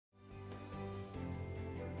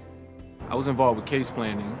I was involved with case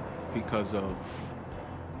planning because of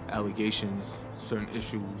allegations, certain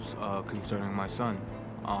issues concerning my son.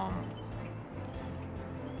 I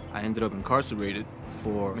ended up incarcerated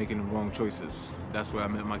for making the wrong choices. That's where I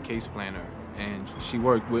met my case planner, and she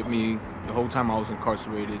worked with me the whole time I was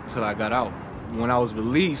incarcerated till I got out. When I was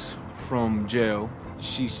released from jail,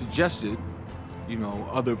 she suggested,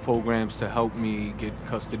 other programs to help me get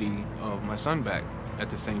custody of my son back. At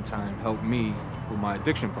the same time, help me with my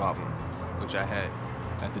addiction problem, which I had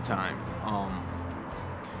at the time.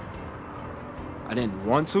 I didn't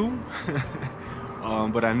want to,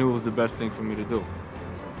 but I knew it was the best thing for me to do.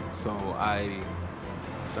 So I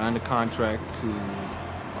signed a contract to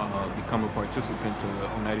become a participant to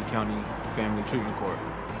the Oneida County Family Treatment Court.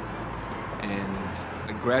 And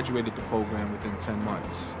I graduated the program within 10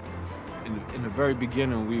 months. In the very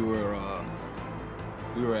beginning, we were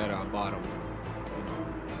at our bottom.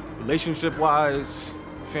 Relationship-wise,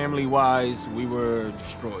 family-wise, we were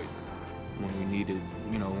destroyed. When we needed,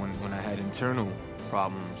 when I had internal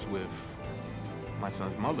problems with my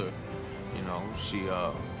son's mother,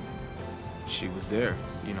 she was there.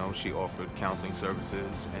 She offered counseling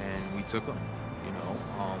services, and we took her.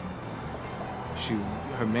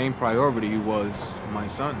 Her main priority was my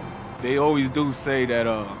son. They always do say that,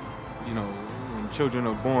 when children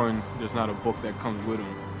are born, there's not a book that comes with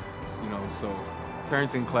them. So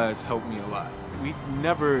parenting class helped me a lot. We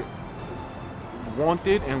never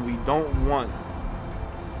wanted, and we don't want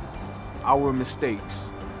our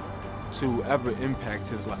mistakes to ever impact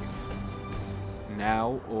his life,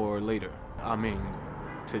 now or later. I mean,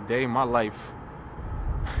 today my life,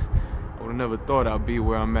 I would have never thought I'd be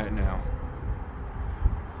where I'm at now.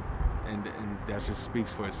 And that just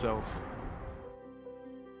speaks for itself.